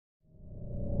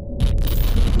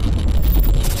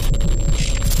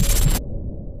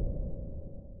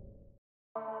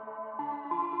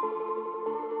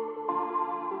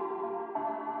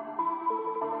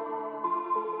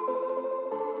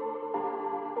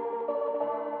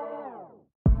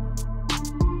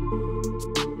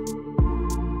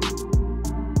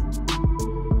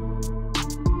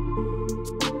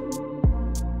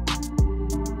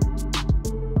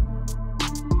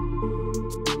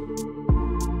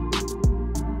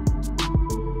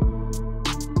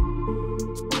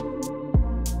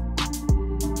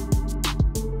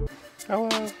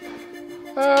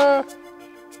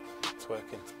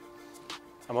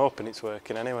hoping it's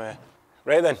working anyway.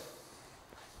 Right then,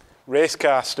 race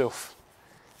car stuff.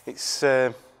 It's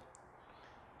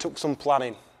took some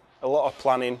planning, a lot of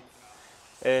planning.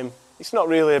 It's not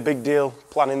really a big deal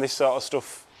planning this sort of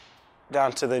stuff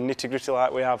down to the nitty-gritty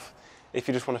like we have if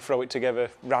you just want to throw it together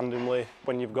randomly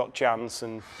when you've got chance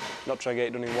and not try to get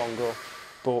it done in one go.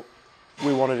 But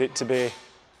we wanted it to be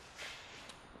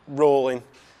rolling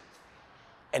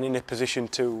and in a position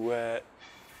to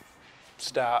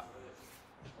start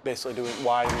basically doing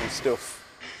wiring and stuff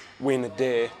within a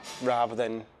day rather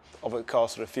than over the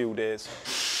course of a few days.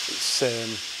 It's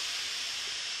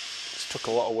took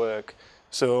a lot of work.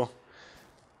 So,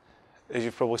 as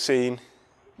you've probably seen,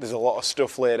 there's a lot of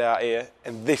stuff laid out here,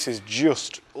 and this is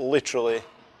just literally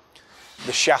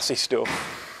the chassis stuff.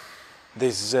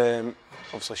 There's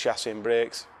obviously chassis and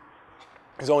brakes.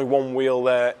 There's only one wheel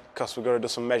there because we've got to do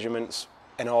some measurements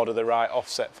and order the right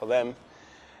offset for them.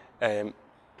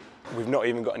 We've not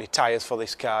even got any tyres for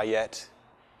this car yet,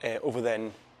 other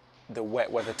than the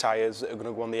wet weather tyres that are going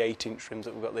to go on the 8-inch rims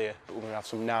that we've got there, but we're going to have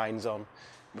some 9s on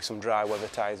with some dry weather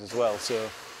tyres as well. So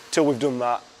till we've done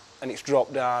that and it's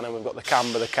dropped down and we've got the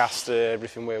camber, the caster,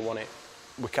 everything we want it,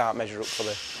 we can't measure up for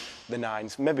the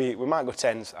 9s. Maybe we might go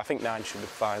 10s. I think 9 should be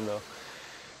fine though.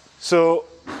 So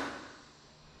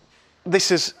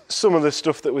this is some of the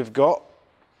stuff that we've got.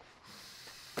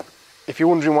 If you're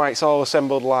wondering why it's all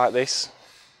assembled like this,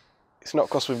 it's not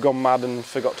because we've gone mad and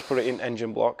forgot to put it in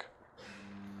engine block.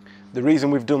 The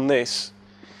reason we've done this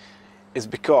is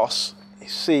because you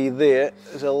see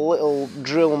there's a little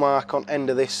drill mark on end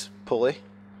of this pulley.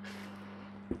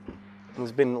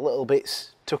 There's been little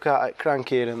bits took out at crank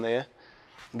here and there.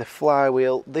 The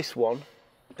flywheel, this one,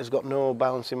 has got no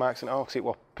balancing marks in it because it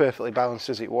was perfectly balanced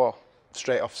as it was,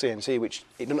 straight off CNC, which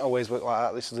it doesn't always work like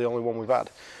that. This is the only one we've had.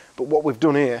 But what we've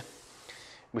done here,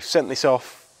 we've sent this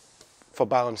off for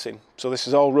balancing. So this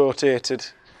is all rotated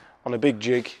on a big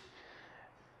jig,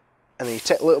 and then you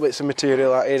take little bits of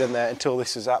material out here and there until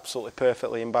this is absolutely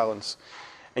perfectly in balance.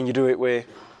 And you do it with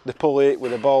the pulley,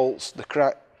 with the bolts,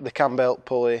 the cam belt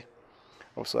pulley,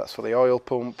 also that's for the oil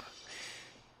pump,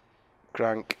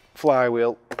 crank,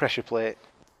 flywheel, pressure plate.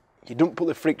 You don't put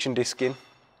the friction disc in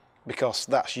because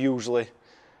that's usually,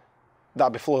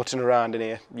 that'd be floating around in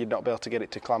here. You'd not be able to get it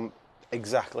to clamp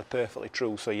exactly perfectly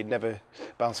true, so you'd never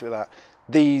balance it with that.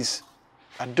 These,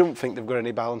 I don't think they've got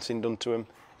any balancing done to them.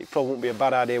 It probably wouldn't be a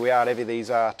bad idea with how heavy these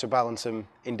are to balance them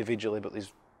individually, but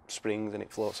there's springs and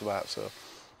it floats about, so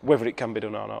whether it can be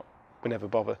done or not, we never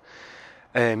bother.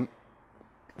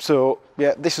 So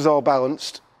yeah, this is all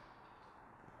balanced.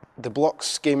 The block's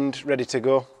skimmed, ready to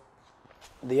go.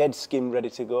 The head's skimmed,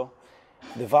 ready to go.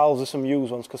 The valves are some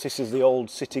used ones because this is the old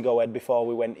Citigo head before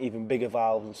we went even bigger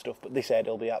valves and stuff, but this head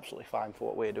will be absolutely fine for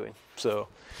what we're doing. So,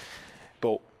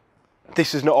 but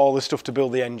this is not all the stuff to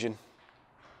build the engine.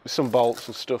 There's some bolts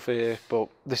and stuff here, but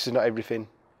this is not everything.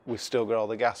 We've still got all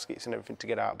the gaskets and everything to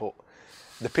get out, but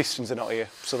the pistons are not here,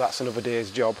 so that's another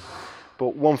day's job.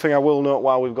 But one thing I will note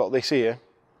while we've got this here,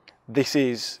 this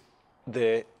is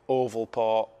the oval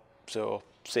port, so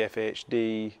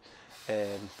CFHD,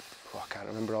 I can't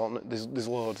remember all, there's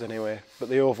loads anyway, but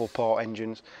the oval port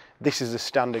engines. This is the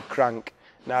standard crank.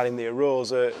 Now in the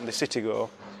Arosa and the Citigo,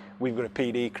 we've got a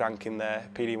PD crank in there,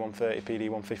 PD 130, PD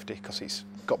 150, because it's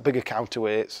got bigger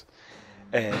counterweights,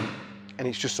 and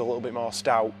it's just a little bit more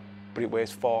stout, but it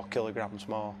weighs 4 kilograms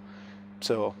more.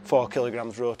 So 4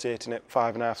 kilograms rotating at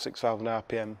 5.5, 6,000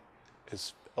 RPM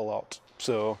is a lot.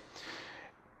 So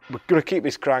we're going to keep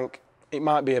this crank. It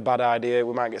might be a bad idea.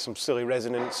 We might get some silly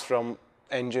resonance from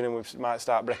engine and we might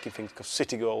start breaking things because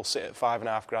Citigo will sit at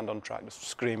 5.5 grand on track just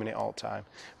screaming it all the time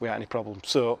without any problem.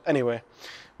 So anyway,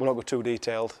 we'll not go too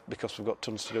detailed because we've got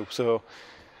tons to do. So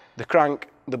the crank,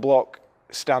 the block,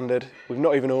 standard. We've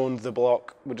not even owned the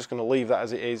block. We're just going to leave that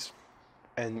as it is.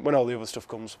 And when all the other stuff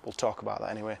comes, we'll talk about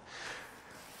that anyway.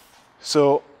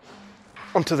 So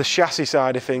onto the chassis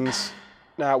side of things.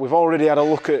 Now we've already had a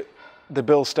look at the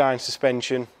Bilstein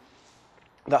suspension.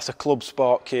 That's a club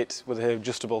sport kit with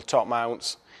adjustable top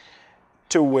mounts,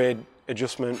 two-way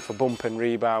adjustment for bump and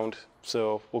rebound.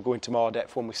 So we'll go into more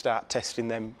depth when we start testing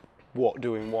them, what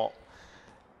doing what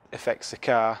affects the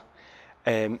car.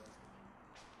 There's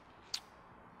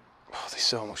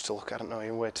so much to look at, I don't know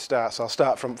even where to start. So I'll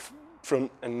start from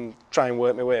front and try and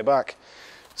work my way back.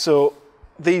 So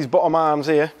these bottom arms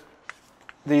here,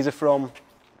 these are from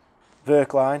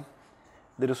Verkline.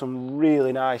 They do some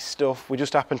really nice stuff. We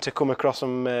just happened to come across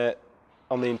them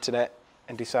on the internet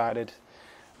and decided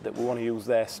that we want to use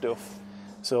their stuff.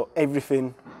 So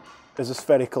everything is a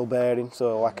spherical bearing,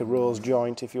 so like a rose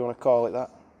joint if you want to call it that.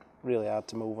 Really hard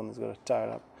to move on, there's got a tyre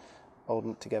up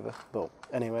holding it together. But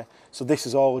anyway, so this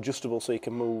is all adjustable, so you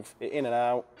can move it in and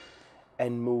out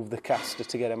and move the caster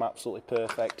to get them absolutely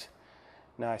perfect.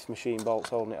 Nice machine bolts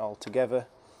holding it all together.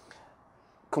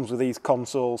 Comes with these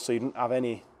consoles, so you don't have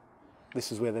any.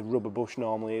 This is where the rubber bush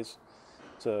normally is.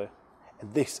 So,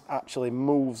 and this actually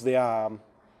moves the arm.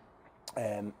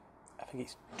 I think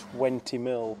it's 20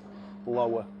 mil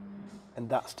lower, and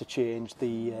that's to change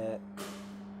the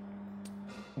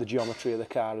geometry of the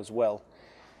car as well.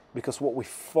 Because what we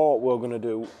thought we were going to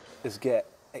do is get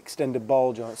extended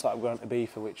ball joints like we're going to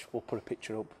Ibiza, which we'll put a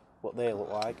picture up what they look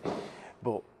like.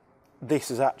 But this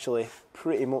is actually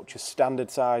pretty much a standard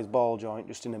size ball joint,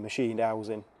 just in a machined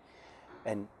housing,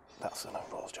 and that's an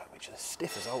rose joint, which is as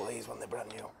stiff as all these when they're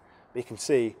brand new. But you can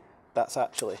see that's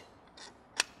actually,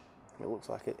 it looks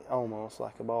like it almost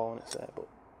like a ball on its there, but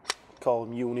call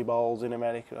them uni balls in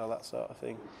America or that sort of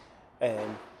thing.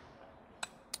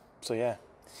 So yeah,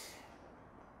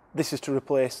 this is to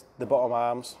replace the bottom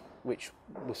arms, which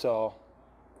we saw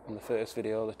in the first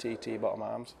video, the TT bottom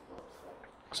arms.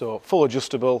 So full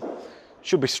adjustable,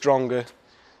 should be stronger,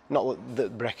 not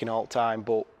that breaking all the time,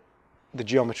 but the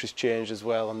geometry's changed as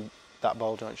well, and that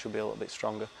ball joint should be a little bit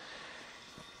stronger.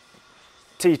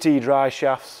 TT dry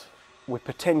shafts, we're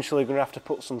potentially going to have to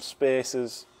put some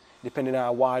spacers, depending on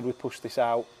how wide we push this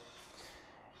out,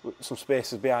 some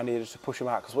spacers behind here just to push them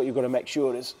out, because what you've got to make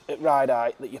sure is at ride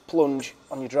height that your plunge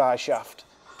on your dry shaft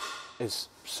is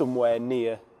somewhere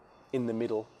near in the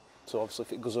middle. So obviously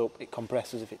if it goes up, it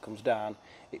compresses, if it comes down,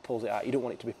 it pulls it out. You don't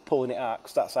want it to be pulling it out,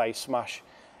 because that's how you smash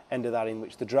end of that in,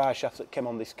 which the dry shafts that came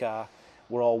on this car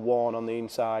were all worn on the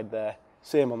inside there.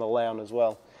 Same on the Leon as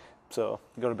well. So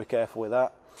you've got to be careful with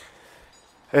that.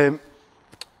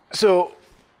 So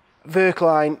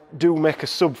Verkline do make a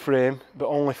subframe, but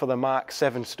only for the Mark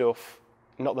 7 stuff,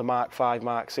 not the Mark 5,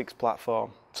 Mark 6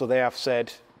 platform. So they have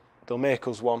said they'll make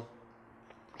us one.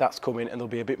 That's coming, and there'll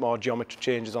be a bit more geometry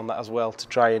changes on that as well to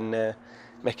try and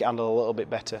make it handle a little bit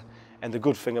better. And the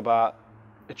good thing about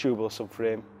a tubular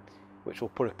subframe, which we'll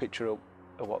put a picture up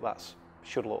of what that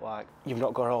should look like. You've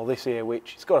not got all this here,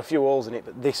 which it's got a few holes in it,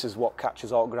 but this is what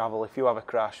catches all gravel. If you have a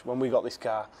crash, when we got this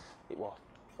car, it was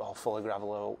all full of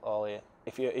gravel all here.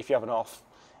 If you have an off,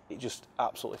 it just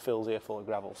absolutely fills here full of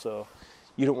gravel. So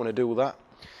you don't want to do that.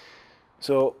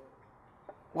 So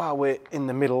while we're in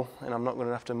the middle, and I'm not going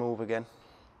to have to move again,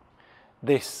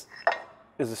 this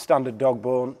is a standard dog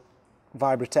bone.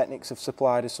 Vibratechnics have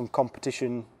supplied us some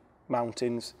competition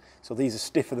mountings. So these are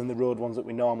stiffer than the road ones that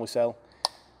we normally sell.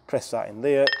 Press that in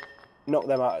there, knock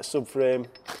them out of subframe,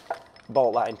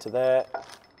 bolt that into there,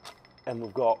 and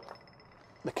we've got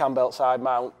the cam belt side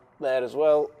mount there as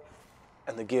well,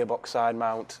 and the gearbox side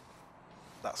mount,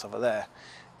 that's over there.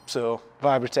 So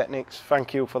Vibratechnics,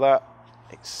 thank you for that.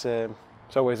 It's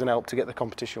always an help to get the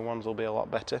competition ones, will be a lot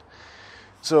better.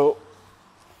 So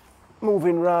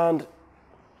moving round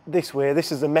this way,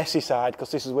 this is the messy side,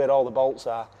 because this is where all the bolts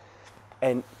are,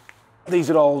 and these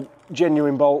are all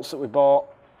genuine bolts that we bought.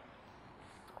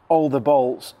 All the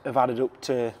bolts have added up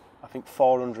to, I think,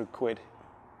 400 quid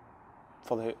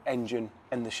for the engine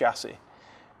and the chassis.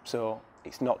 So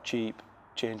it's not cheap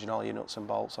changing all your nuts and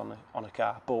bolts on a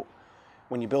car. But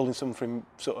when you're building something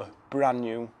sort of brand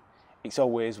new, it's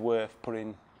always worth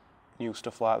putting new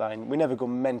stuff like that in. We never go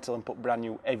mental and put brand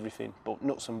new everything, but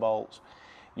nuts and bolts,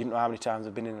 you don't know how many times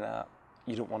I've been in and out.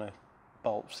 You don't want a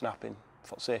bolt snapping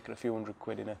for the sake of a few hundred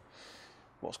quid in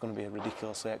what's going to be a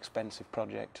ridiculously expensive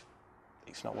project.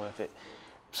 It's not worth it.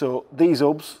 So these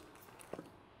hubs,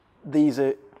 these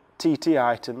are TT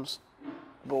items,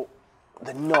 but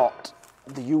they're not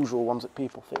the usual ones that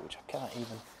people fit, which I can't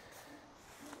even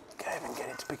get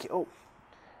it to pick it up.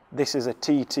 This is a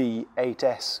TT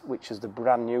 8S, which is the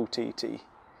brand new TT.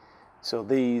 So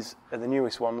these are the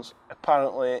newest ones.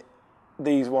 Apparently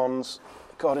these ones,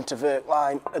 according to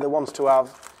Verkline, are the ones to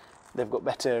have. They've got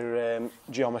better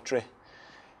geometry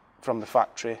from the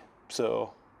factory,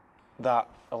 so that,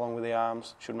 along with the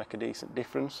arms, should make a decent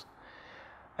difference.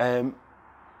 We'll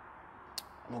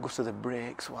go to the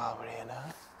brakes while we're here now.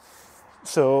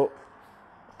 So,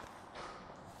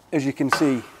 as you can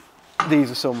see,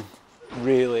 these are some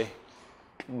really,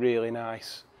 really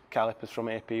nice calipers from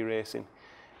AP Racing.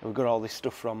 And we've got all this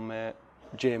stuff from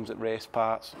James at Race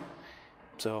Parts.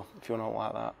 So, if you want to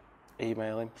like that,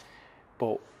 email him.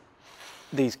 But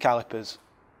these calipers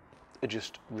are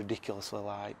just ridiculously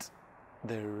light.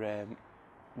 They're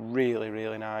really,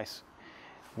 really nice.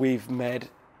 We've made,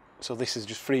 so this is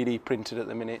just 3D printed at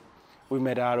the minute. We've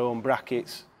made our own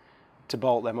brackets to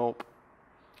bolt them up,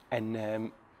 and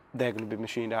they're going to be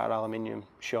machined out of aluminium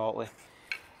shortly.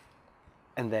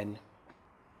 And then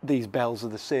these bells are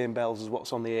the same bells as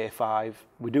what's on the A5.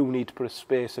 We do need to put a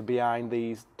spacer behind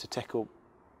these to take up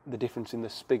the difference in the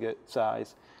spigot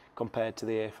size compared to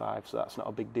the A5, so that's not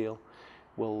a big deal.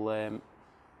 We'll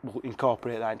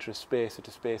incorporate that into a spacer to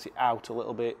space it out a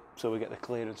little bit so we get the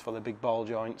clearance for the big ball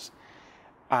joints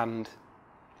and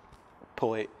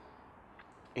pull it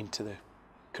into the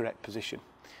correct position.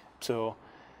 So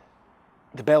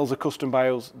the bells are custom by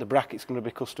us, the bracket's going to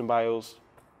be custom by us,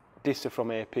 discs are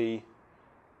from AP,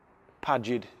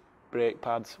 Padged brake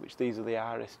pads, which these are the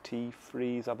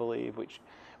RST3s, I believe, which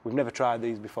we've never tried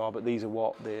these before, but these are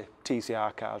what the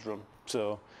TCR cars run.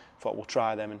 So I thought we'll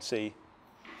try them and see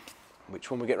which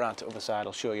when we get round to the other side,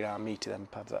 I'll show you how meaty them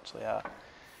pads actually are.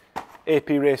 AP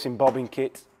Racing bobbin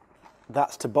kit,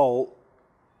 that's to bolt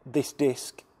this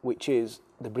disc, which is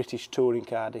the British touring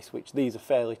car disc, which these are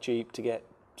fairly cheap to get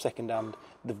second hand.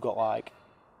 They've got like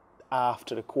half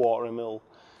to a quarter of a mil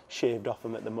shaved off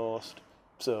them at the most,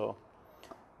 so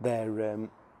they're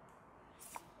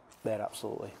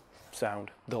absolutely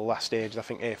sound. They'll last ages. I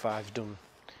think A5's done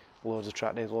loads of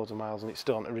track days, loads of miles, and it's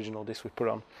still an original disc we put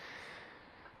on.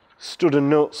 Stud and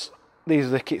nuts, these are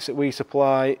the kits that we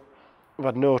supply. We've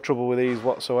had no trouble with these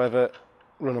whatsoever.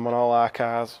 Run them on all our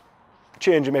cars.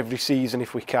 Change them every season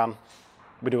if we can.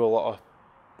 We do a lot of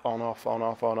on off, on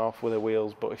off, on off with the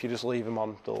wheels, but if you just leave them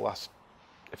on, they'll last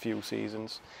a few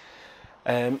seasons.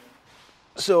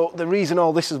 So the reason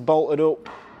all this is bolted up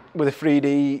with a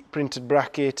 3D printed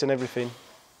bracket and everything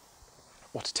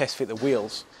was to test fit the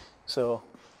wheels. So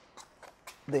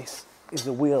this is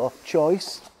the wheel of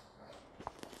choice.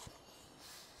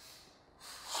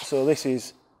 So this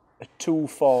is a tool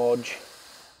forge,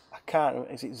 I can't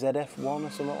remember, is it ZF1 or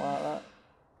something like that?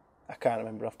 I can't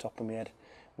remember off the top of my head.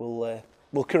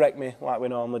 Will correct me like we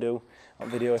normally do on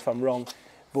video if I'm wrong,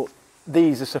 but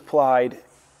these are supplied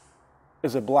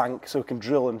as a blank so we can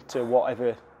drill them to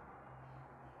whatever,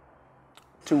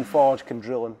 tool forge can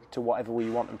drill them to whatever we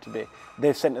want them to be.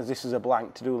 They've sent us this as a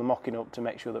blank to do the mocking up to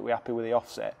make sure that we're happy with the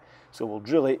offset. So we'll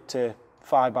drill it to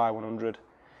 5x100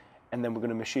 and then we're going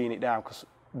to machine it down, because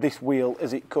this wheel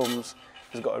as it comes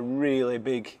has got a really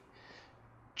big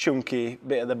chunky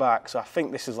bit at the back, so I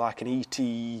think this is like an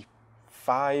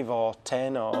ET5 or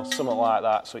 10 or something like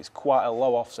that, so it's quite a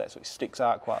low offset, so it sticks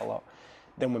out quite a lot.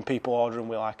 Then when people order them,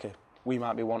 we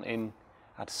might be wanting,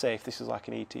 I'd say if this is like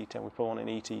an ET10, we probably want an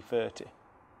ET30, so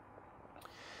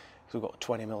we've got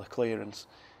 20mm of clearance.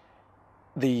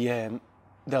 They'll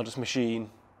just machine,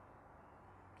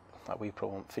 like we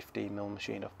probably want 15mm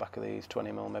machined off back of these,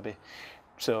 20mm maybe.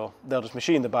 So they'll just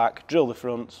machine the back, drill the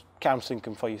fronts, countersink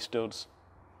them for your studs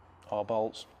or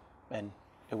bolts, and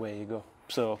away you go.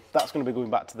 So that's going to be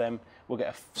going back to them. We'll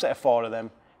get a set of 4 of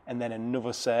them, and then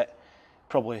another set,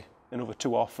 probably another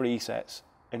 2 or 3 sets,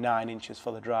 of 9 inches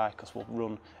for the dry, because we'll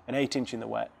run an 8 inch in the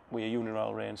wet with a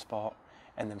Uniroyal Rain Sport,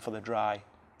 and then for the dry,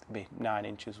 it'll be 9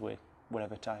 inches with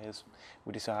whatever tyres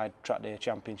we decide. Track Day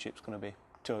Championship's going to be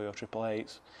Toyo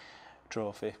 888s,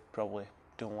 Trophy, probably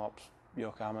Dunlops,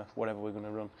 Yokohama, whatever we're going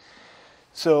to run.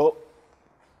 So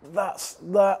that's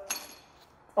that.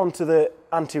 Onto the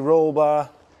anti-roll bar.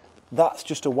 That's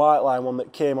just a white line one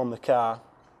that came on the car.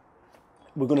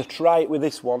 We're going to try it with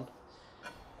this one.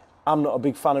 I'm not a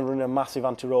big fan of running a massive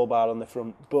anti-roll bar on the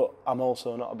front, but I'm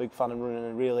also not a big fan of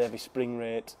running a really heavy spring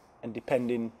rate, and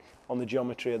depending on the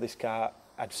geometry of this car,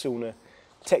 I'd sooner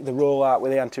take the roll out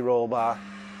with the anti-roll bar,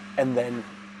 and then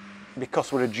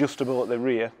because we're adjustable at the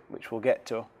rear, which we'll get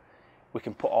to, we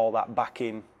can put all that back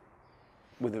in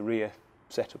with the rear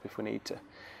setup if we need to.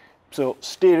 So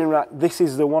steering rack, this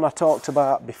is the one I talked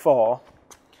about before.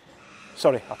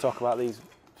 Sorry, I'll talk about these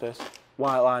first.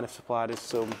 White Line have supplied us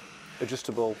some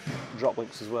adjustable drop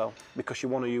links as well, because you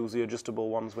want to use the adjustable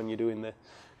ones when you're doing the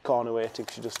corner weighting,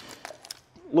 because you just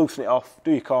loosen it off,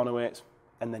 do your corner weights,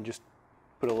 and then just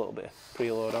put a little bit of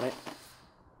preload on it.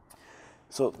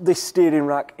 So this steering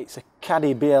rack, it's a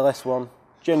Caddy BLS one,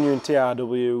 genuine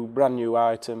TRW, brand new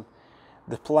item.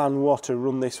 The plan was to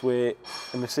run this with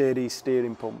a Mercedes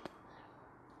steering pump.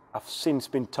 I've since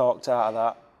been talked out of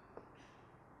that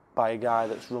by a guy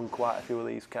that's run quite a few of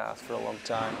these cars for a long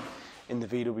time in the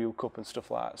VW Cup and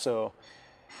stuff like that. So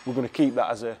we're going to keep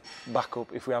that as a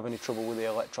backup if we have any trouble with the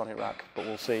electronic rack, but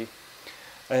we'll see.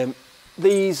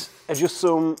 These are just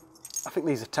some, I think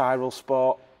these are Tyrrell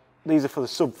Sport. These are for the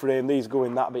subframe. These go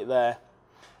in that bit there,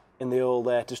 in the hole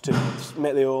there, just to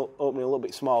make the opening a little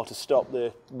bit small to stop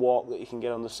the walk that you can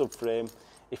get on the subframe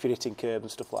if you're hitting curbs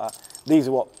and stuff like that. These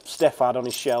are what Steph had on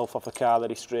his shelf off a car that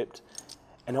he stripped,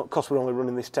 and because we're only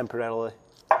running this temporarily,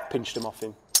 pinched them off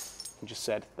him and just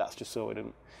said that's just so we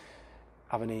didn't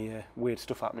have any weird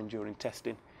stuff happening during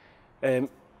testing.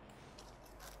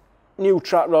 New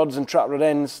track rods and track rod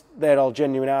ends, they're all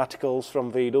genuine articles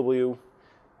from VW.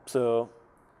 So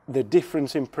the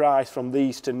difference in price from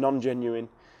these to non-genuine,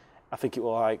 I think it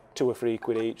was like £2 or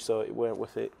 £3 each, so it weren't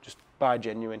worth it. Just buy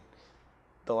genuine.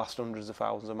 They'll last hundreds of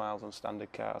thousands of miles on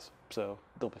standard cars, so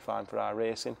they'll be fine for our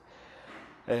racing.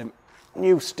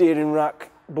 New steering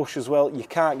rack bush as well. You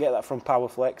can't get that from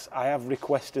Powerflex. I have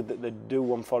requested that they do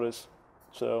one for us,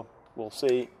 so we'll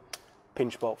see.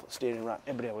 Pinch bolt for the steering rack.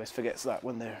 Everybody always forgets that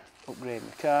when they're upgrading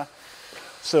the car.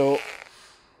 So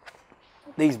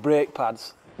these brake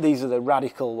pads, these are the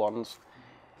radical ones.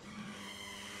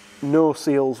 No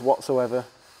seals whatsoever,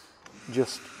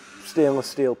 just stainless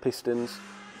steel pistons.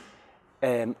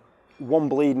 One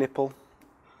bleed nipple,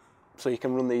 so you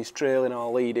can run these trailing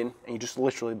or leading, and you just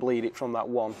literally bleed it from that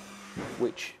one,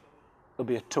 which will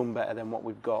be a ton better than what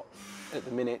we've got at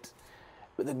the minute.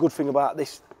 But the good thing about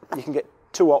this, you can get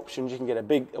two options. You can get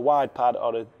a wide pad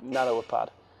or a narrower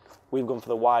pad. We've gone for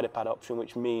the wider pad option,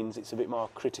 which means it's a bit more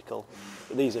critical.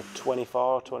 But these are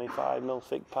 24, 25 mil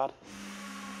thick pad,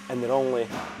 and they're only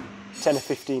 10 or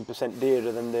 15%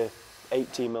 dearer than the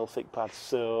 18 mil thick pads,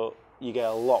 so you get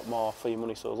a lot more for your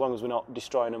money. So as long as we're not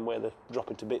destroying them where they're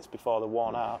dropping to bits before they're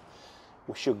worn out,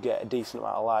 we should get a decent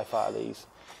amount of life out of these.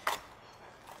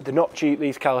 They're not cheap,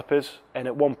 these calipers, and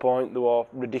at one point they were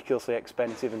ridiculously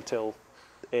expensive until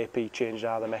AP changed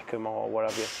how they make them or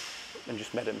whatever, and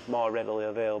just made them more readily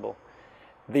available.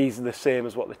 These are the same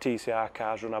as what the TCR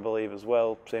cars run, I believe, as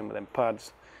well, same with them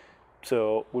pads.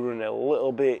 So we're running a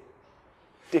little bit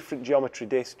different geometry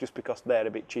disc just because they're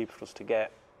a bit cheaper for us to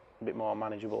get, a bit more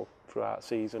manageable throughout the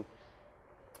season.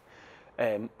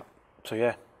 So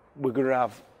yeah, we're going to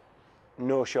have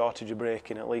no shortage of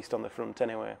braking, at least on the front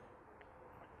anyway.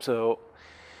 So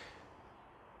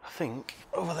I think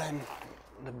other than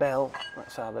the bell,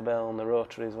 that's how the bell and the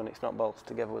rotary is when it's not bolted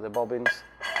together with the bobbins.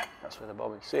 That's where the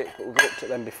bobbin sits, but we've looked at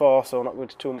them before, so I'm not going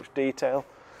into too much detail.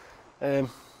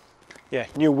 Yeah,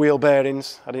 new wheel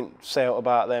bearings, I didn't say out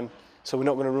about them. So we're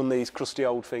not going to run these crusty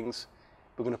old things.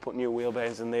 We're going to put new wheel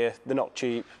bearings in there. They're not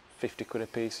cheap, 50 quid a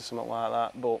piece or something like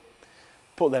that, but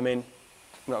put them in,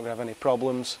 we're not going to have any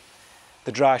problems.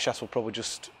 The dry shafts will probably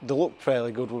they look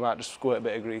fairly good. We might just squirt a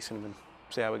bit of grease in them and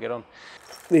see how we get on.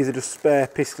 These are just spare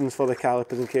pistons for the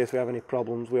calipers in case we have any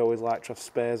problems. We always like to have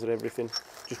spares of everything.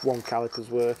 Just one caliper's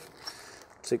worth,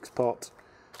 6 pot,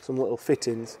 some little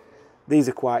fittings. These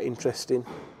are quite interesting.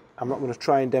 I'm not going to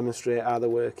try and demonstrate how they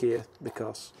work here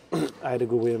because I had a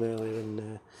go with them earlier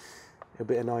and a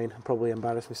bit annoying and probably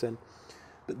embarrassed me then.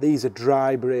 But these are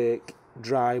dry brake,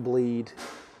 dry bleed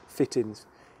fittings.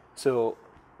 So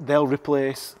they'll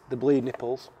replace the bleed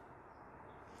nipples,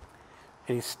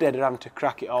 and instead of having to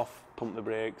crack it off, pump the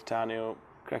brakes, tighten it up,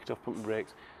 crack it off, pump the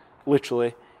brakes,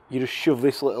 literally you just shove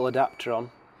this little adapter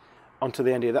onto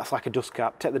the end here. That's like a dust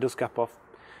cap. Take the dust cap off,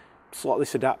 slot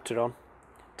this adapter on,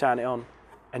 turn it on,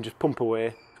 and just pump away.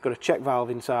 It's got a check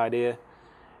valve inside here,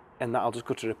 and that'll just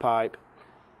go to the pipe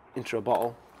into a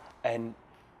bottle, and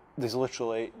there's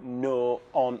literally no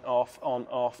on, off,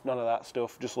 none of that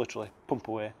stuff. Just literally pump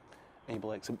away, and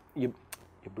your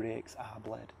brakes are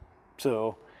bled.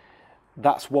 So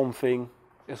that's one thing,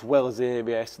 as well as the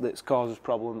ABS, that's caused us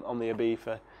problem on the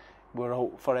Ibiza. We're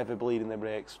all forever bleeding the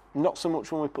brakes. Not so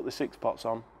much when we put the 6 pots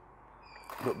on,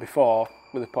 but before,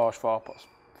 with the Porsche 4 pots,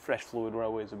 fresh fluid were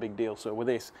always a big deal. So with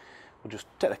this, we'll just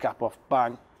take the cap off,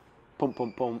 bang, pump,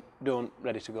 pump, pump, done,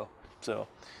 ready to go. So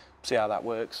see how that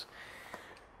works.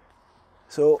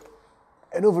 So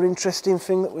another interesting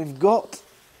thing that we've got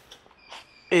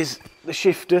is the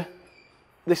shifter.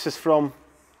 This is from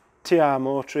TR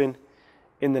Motoring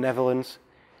in the Netherlands,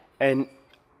 and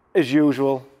as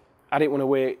usual, I didn't want to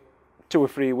wait 2 or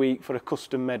 3 weeks for a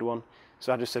custom made one,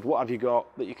 so I just said, what have you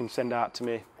got that you can send out to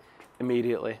me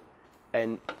immediately?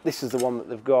 And this is the one that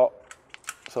they've got.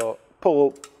 So pull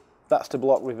up, that's to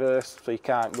block reverse, so you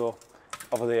can't go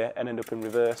over there and end up in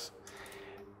reverse.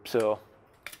 So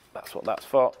that's what that's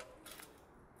for.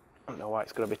 I don't know why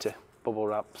it's got a bit of bubble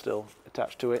wrap still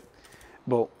attached to it,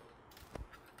 but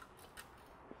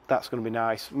that's going to be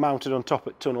nice. Mounted on top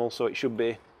at tunnel, so it should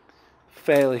be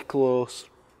fairly close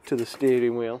to the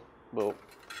steering wheel, but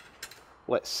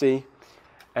let's see.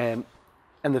 And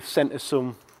they've sent us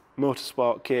some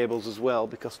motorsport cables as well,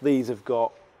 because these have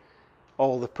got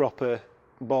all the proper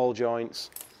ball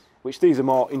joints, which these are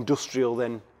more industrial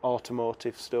than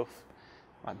automotive stuff,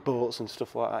 like boats and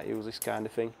stuff like that use this kind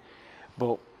of thing.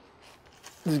 But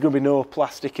there's going to be no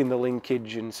plastic in the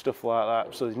linkage and stuff like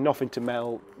that, so there's nothing to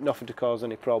melt, nothing to cause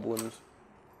any problems.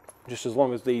 Just as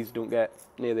long as these don't get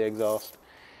near the exhaust,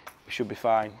 it should be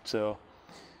fine. So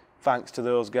thanks to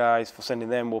those guys for sending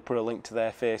them. We'll put a link to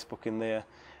their Facebook in there.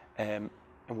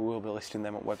 and we will be listing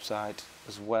them on website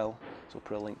as well, so I'll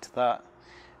put a link to that.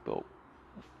 But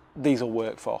these will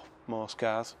work for most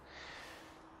cars.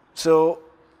 So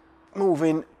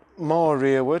moving more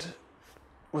rearward,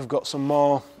 we've got some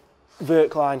more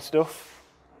Verkline stuff.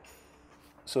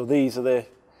 So these are the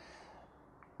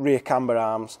rear camber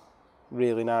arms,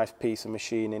 really nice piece of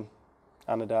machining,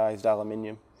 anodised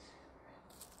aluminium.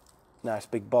 Nice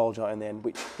big ball joint in the end,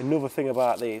 which another thing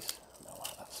about these, oh,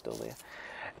 that's still there.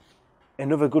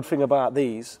 Another good thing about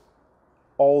these,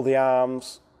 all the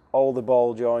arms, all the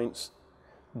ball joints,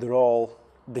 they're all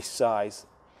this size,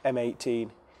 M18.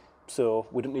 So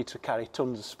we don't need to carry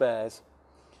tons of spares.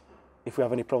 If we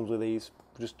have any problems with these,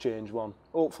 we'll just change one.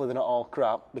 Hopefully they're not all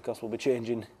crap, because we'll be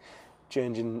changing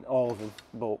all of them,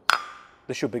 but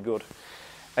they should be good.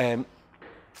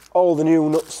 All the new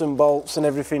nuts and bolts and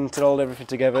everything to hold everything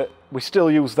together, we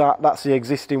still use that. That's the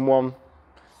existing one.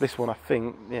 This one, I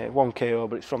think, yeah, 1KO,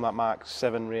 but it's from that Mark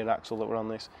 7 rear axle that we're on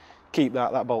this. Keep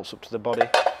that, that bolts up to the body.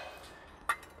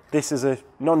 This is a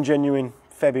non-genuine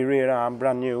Febby rear arm,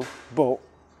 brand new, but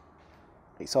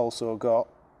it's also got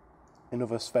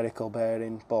another spherical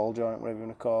bearing, ball joint, whatever you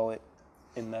want to call it,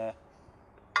 in there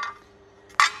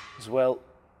as well.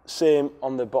 Same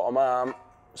on the bottom arm.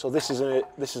 So this is a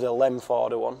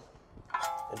Lemforder one,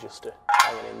 adjuster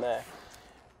hanging in there.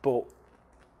 But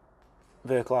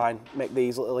Verkline make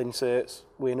these little inserts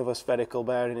with another spherical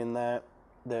bearing in there.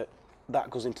 That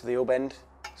goes into the hub end,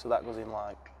 so that goes in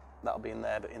like, that'll be in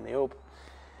there but in the hub.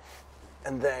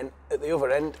 And then at the other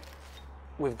end,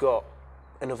 we've got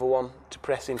another one to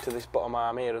press into this bottom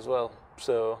arm here as well.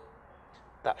 So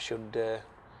that should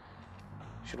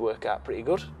work out pretty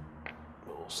good.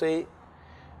 We'll see.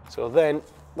 So then,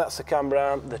 that's the camber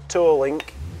arm. The toe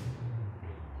link,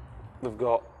 we've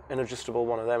got an adjustable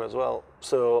one of them as well.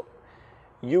 So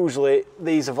usually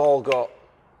these have all got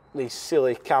these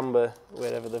silly camber,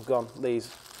 wherever they've gone,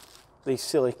 these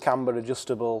silly camber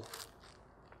adjustable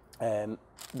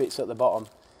bits at the bottom.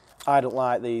 I don't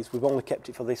like these. We've only kept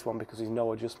it for this one because there's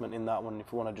no adjustment in that one.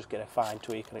 If we want to just get a fine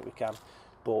tweak on it, we can.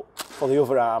 But for the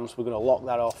other arms, we're going to lock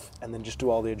that off and then just do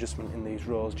all the adjustment in these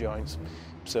rose joints.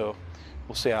 So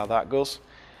we'll see how that goes.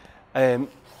 And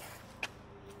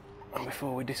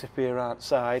before we disappear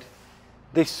outside,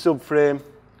 this subframe,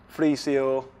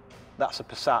 3CO, that's a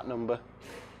Passat number.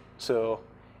 So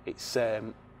it's, I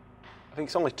think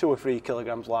it's only 2 or 3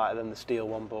 kilograms lighter than the steel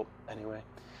one, but anyway,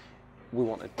 we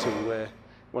wanted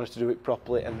to do it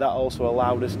properly, and that also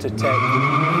allowed us to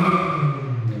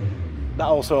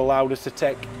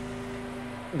take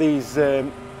these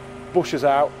bushes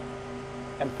out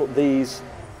and put these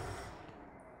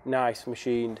nice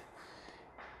machined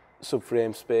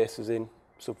subframe spacers in,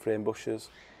 subframe bushes,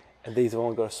 and these have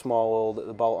only got a small hole that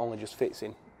the bolt only just fits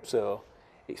in, so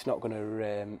it's not going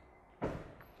to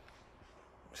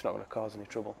cause any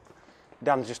trouble.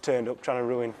 Dan's just turned up trying to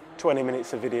ruin 20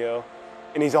 minutes of video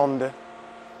in his Honda.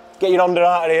 Get your Honda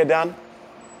out of here,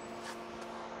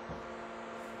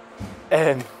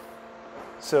 Dan.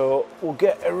 So we'll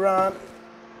get around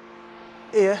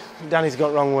here. Danny's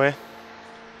got wrong way.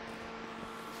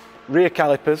 Rear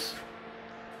calipers.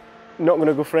 Not going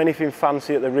to go for anything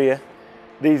fancy at the rear.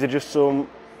 These are just some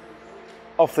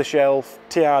off-the-shelf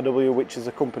TRW, which is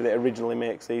a company that originally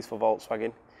makes these for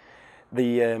Volkswagen.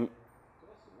 The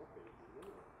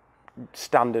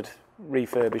standard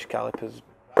refurbished calipers,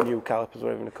 new calipers,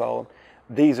 whatever you want to call them.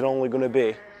 These are only going to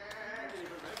be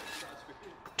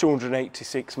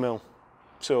 286mm.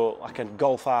 So like a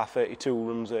Golf R32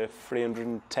 runs a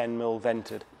 310mm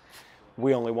vented.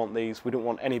 We only want these. We don't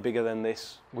want any bigger than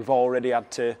this. We've already had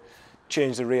to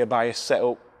change the rear bias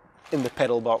setup in the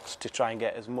pedal box to try and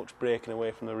get as much braking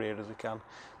away from the rear as we can.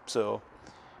 So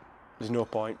there's no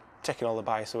point taking all the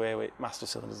bias away with master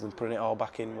cylinders and putting it all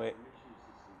back in with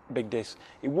big disc.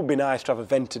 It would be nice to have a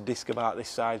vented disc about this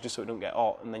size just so it don't get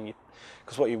hot, and then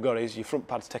because what you've got is your front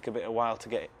pads take a bit of while to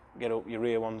get up, your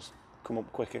rear ones come up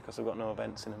quicker because they've got no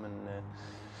vents in them, and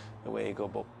away you go.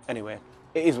 But anyway,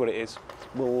 it is what it is.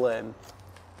 We'll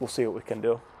see what we can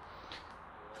do.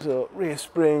 So rear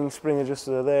spring adjusters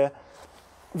are there.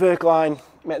 Verkline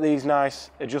make these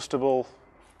nice adjustable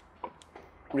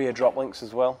rear drop links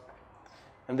as well.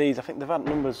 And these, I think they've had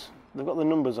numbers. They've got the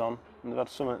numbers on, and they've had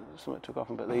some took off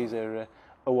them. But these are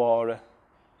Aurora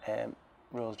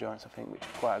rose joints, I think, which is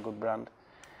quite a good brand.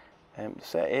 They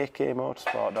say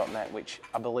akmotorsport.net, which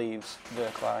I believe's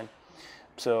Verkline.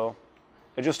 So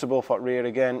adjustable for rear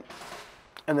again,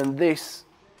 and then this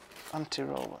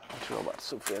anti-roll back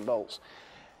to subframe bolts.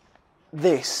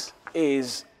 This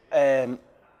is an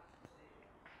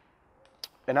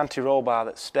anti-roll bar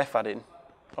that Steph had in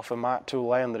off a Mark II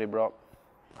Lion that he brought.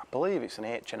 I believe it's an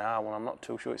H&R one, I'm not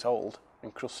too sure, it's old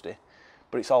and crusty,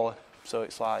 but it's hollow, so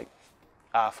it's like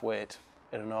half weight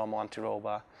in a normal anti-roll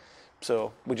bar.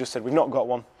 So we just said we've not got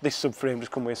one. This subframe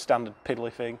just come with a standard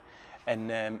piddly thing, and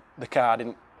the car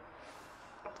didn't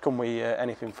come with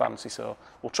anything fancy, so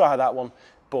we'll try that one,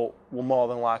 but we'll more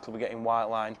than likely be getting White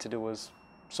Line to do us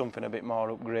something a bit more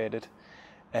upgraded,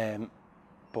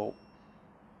 but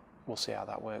we'll see how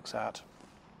that works out.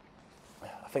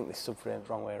 I think this subframe's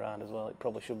wrong way around as well, it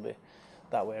probably should be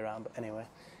that way around, but anyway.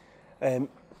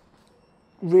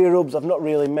 Rear hubs, I've not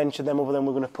really mentioned them other than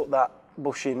we're going to put that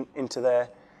bushing into there.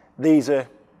 These are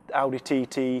Audi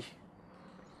TT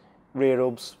rear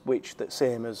hubs, which the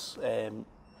same as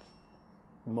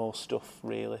most stuff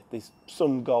really. There's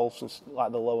some Golfs and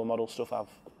like the lower model stuff have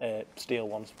steel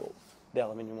ones, but the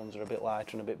aluminium ones are a bit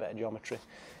lighter and a bit better geometry.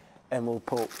 And we'll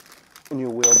put a new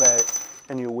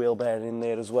wheel bearing in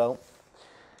there as well.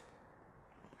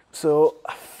 So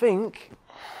I think,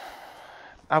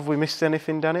 have we missed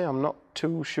anything, Danny? I'm not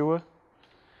too sure.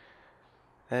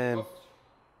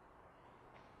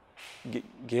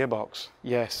 Gearbox,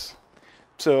 yes.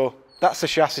 So that's the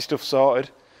chassis stuff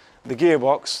sorted. The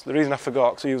gearbox, the reason I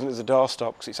forgot, because I'm using it as a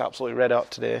doorstop, because it's absolutely red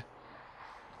hot today.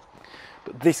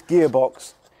 But this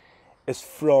gearbox is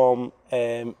from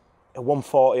a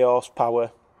 140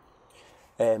 horsepower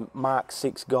Mark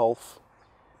 6 Golf,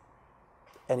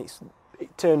 and it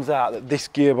turns out that this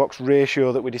gearbox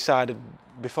ratio that we decided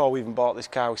before we even bought this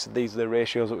car, we said these are the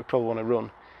ratios that we probably want to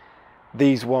run.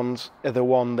 These ones are the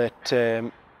one that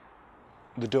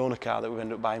the donor car that we've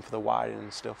ended up buying for the wiring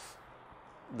and stuff,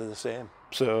 they're the same.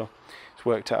 So it's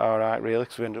worked out all right really,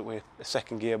 because we ended up with a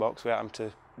second gearbox without having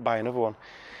to buy another one.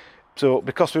 So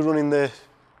because we're running the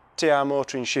TR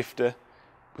motoring shifter,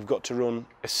 we've got to run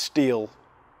a steel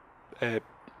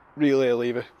relay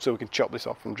lever so we can chop this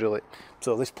off and drill it.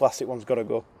 So this plastic one's got to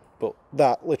go. But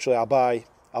that, literally, I'll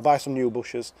buy some new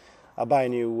bushers, I'll buy a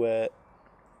new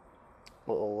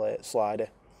little slider,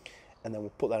 and then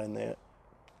we'll put that in there,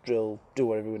 drill, do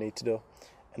whatever we need to do,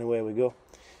 and away we go.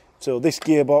 So this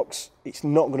gearbox, it's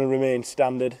not going to remain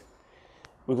standard.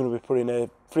 We're going to be putting a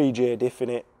 3J diff in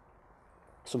it,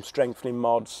 some strengthening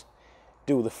mods,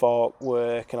 do the fork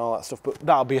work and all that stuff, but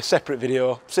that'll be a separate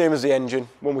video, same as the engine.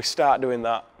 When we start doing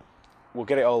that, we'll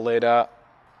get it all laid out,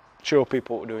 show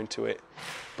people what we're doing to it,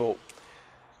 but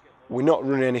we're not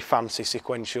running any fancy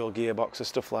sequential gearbox or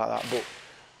stuff like that, but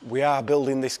we are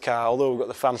building this car, although we've got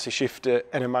the fancy shifter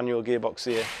and a manual gearbox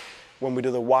here. When we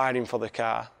do the wiring for the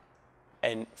car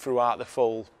and throughout the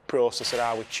full process of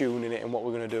how we're tuning it and what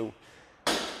we're going to do,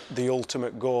 the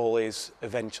ultimate goal is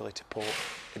eventually to put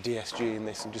a DSG in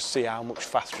this and just see how much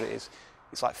faster it is.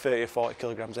 It's like 30 or 40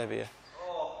 kilograms heavier.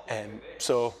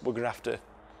 So we're going to have to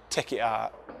take it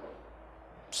out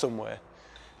somewhere.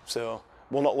 So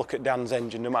we'll not look at Dan's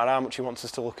engine, no matter how much he wants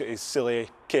us to look at his silly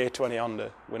K20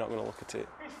 Honda, we're not going to look at it.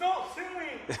 It's not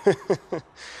silly!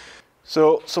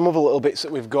 So some other little bits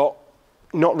that we've got,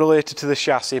 not related to the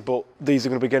chassis, but these are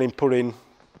going to be getting put in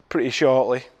pretty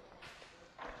shortly.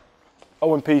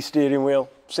 O&P steering wheel,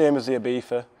 same as the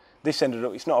Ibiza. This ended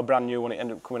up, it's not a brand new one, it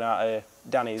ended up coming out of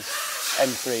Danny's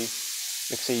M3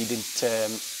 because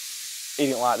he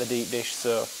didn't like the deep dish,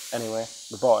 so anyway,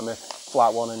 we bought him a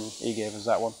flat one and he gave us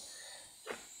that one.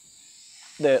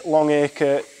 The long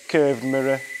acre curved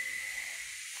mirror,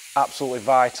 absolutely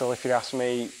vital if you ask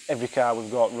me. Every car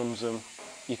we've got runs them.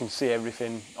 You can see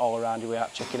everything all around you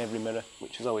without checking every mirror,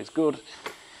 which is always good.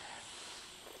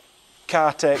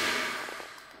 CarTech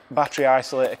battery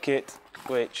isolator kit,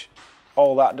 which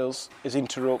all that does is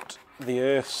interrupt the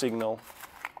earth signal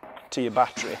to your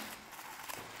battery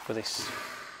for this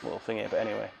little thing here, but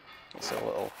anyway, it's a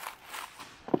little,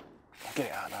 get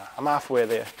it out now, I'm halfway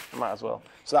there, I might as well.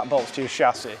 So that bolts to your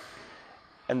chassis,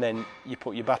 and then you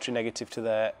put your battery negative to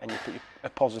there, and you put a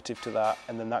positive to that,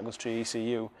 and then that goes to your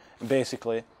ECU. And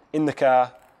basically, in the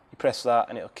car, you press that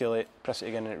and it'll kill it, press it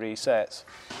again and it resets.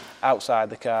 Outside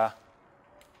the car,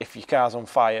 if your car's on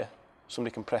fire,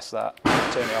 somebody can press that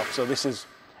and turn it off. So this is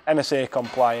MSA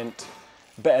compliant,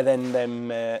 better than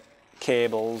them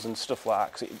cables and stuff like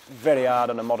that, because it's very hard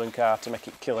on a modern car to make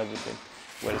it kill everything.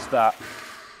 Whereas that,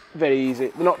 very easy.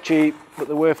 They're not cheap, but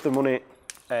they're worth the money,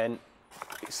 and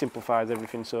it simplifies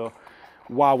everything. So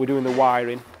while we're doing the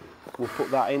wiring, we'll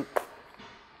put that in.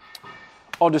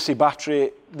 Odyssey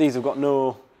battery, these have got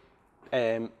no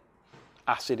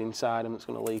acid inside them that's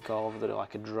going to leak all over. They're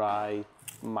like a dry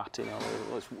matting all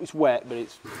over. It's wet, but it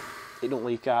don't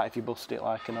leak out if you bust it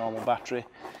like a normal battery.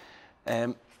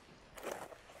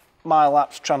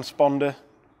 Mile-lapse transponder,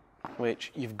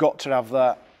 which you've got to have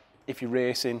that if you're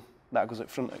racing. That goes at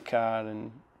front of the car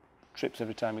and trips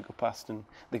every time you go past, and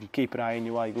they can keep an eye on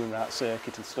you while you're going around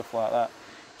circuit and stuff like that.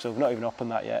 So we've not even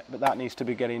opened that yet, but that needs to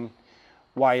be getting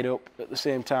wired up at the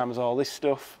same time as all this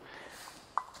stuff.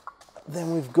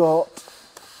 Then we've got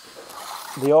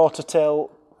the Autotel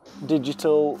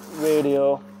digital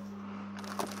radio.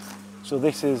 So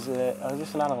this is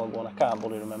this an analog one? I can't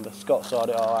bloody remember. Scott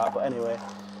sorted it all out, but anyway,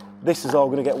 this is all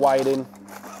going to get wired in.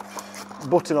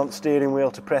 Button on the steering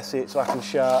wheel to press it so I can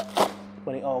shout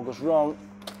when it all goes wrong.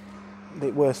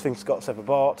 The worst thing Scott's ever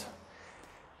bought.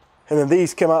 And then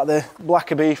these came out of the black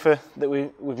Ibiza that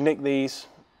we've nicked these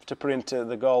to put into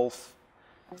the Golf.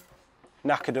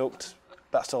 Aqueduct,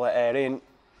 that's to let air in,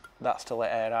 that's to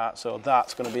let air out. So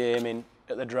that's going to be aiming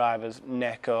at the driver's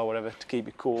neck or whatever to keep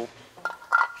it cool.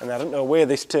 And I don't know where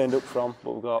this turned up from,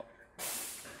 but we've got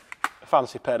a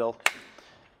fancy pedal.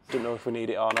 Don't know if we need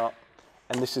it or not.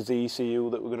 And this is the ECU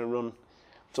that we're going to run.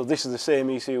 So this is the same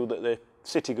ECU that the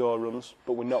Citigo runs,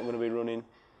 but we're not going to be running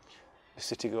the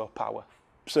Citigo power.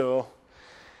 So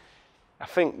I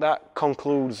think that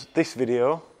concludes this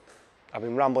video. I've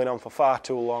been rambling on for far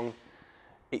too long.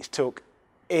 It's took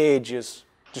ages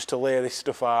just to lay this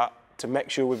stuff out, to make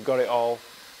sure we've got it all.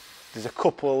 There's a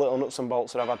couple of little nuts and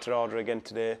bolts that I've had to order again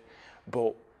today,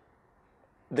 but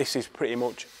this is pretty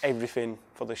much everything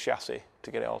for the chassis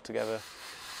to get it all together.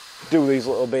 Do these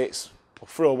little bits, we'll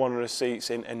throw one of the seats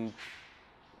in, and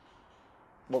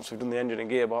once we've done the engine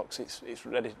and gearbox, it's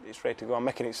ready to go. I'm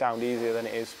making it sound easier than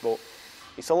it is, but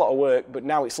it's a lot of work. But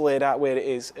now it's laid out where it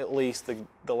is, at least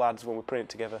the lads, when we put it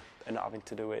together, are not having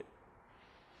to do it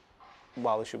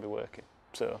while they should be working.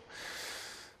 So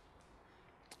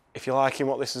if you're liking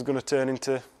what this is going to turn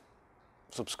into,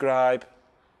 subscribe,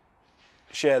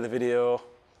 share the video,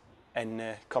 and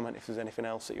comment if there's anything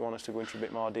else that you want us to go into a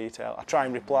bit more detail. I try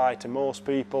and reply to most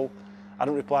people. I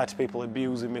don't reply to people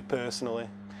abusing me personally,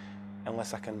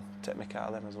 unless I can take my cat out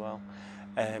of them as well.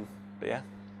 But yeah,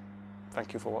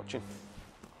 thank you for watching.